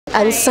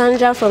I'm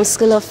Sandra from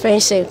School of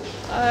Friendship.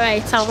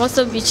 Alright, I'm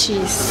also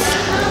Beatrice.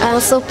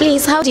 So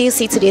please, how do you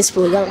see today's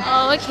program?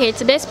 Oh, okay,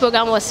 today's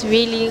program was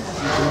really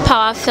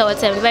powerful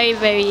and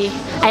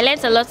I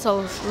learned a lot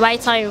of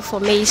vital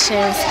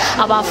information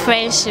about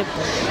friendship.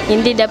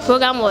 Indeed, the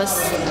program was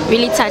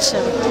really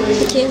touching.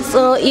 Okay,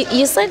 so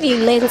you said you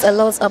learned a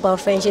lot about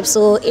friendship.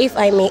 So if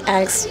I may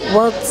ask,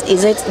 what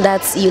is it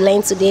that you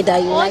learned today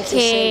that you like to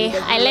share? Okay,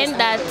 I learned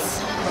that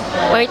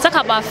when we talk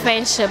about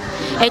friendship,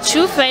 a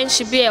true friend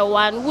should be a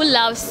one who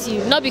loves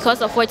you, not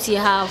because of what you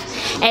have.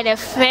 And a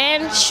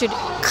friend should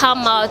come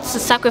out to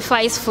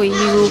sacrifice for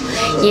you,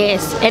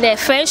 yes. And a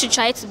friend should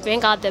try to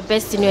bring out the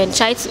best in you and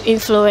try to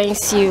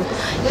influence you.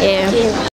 Yeah.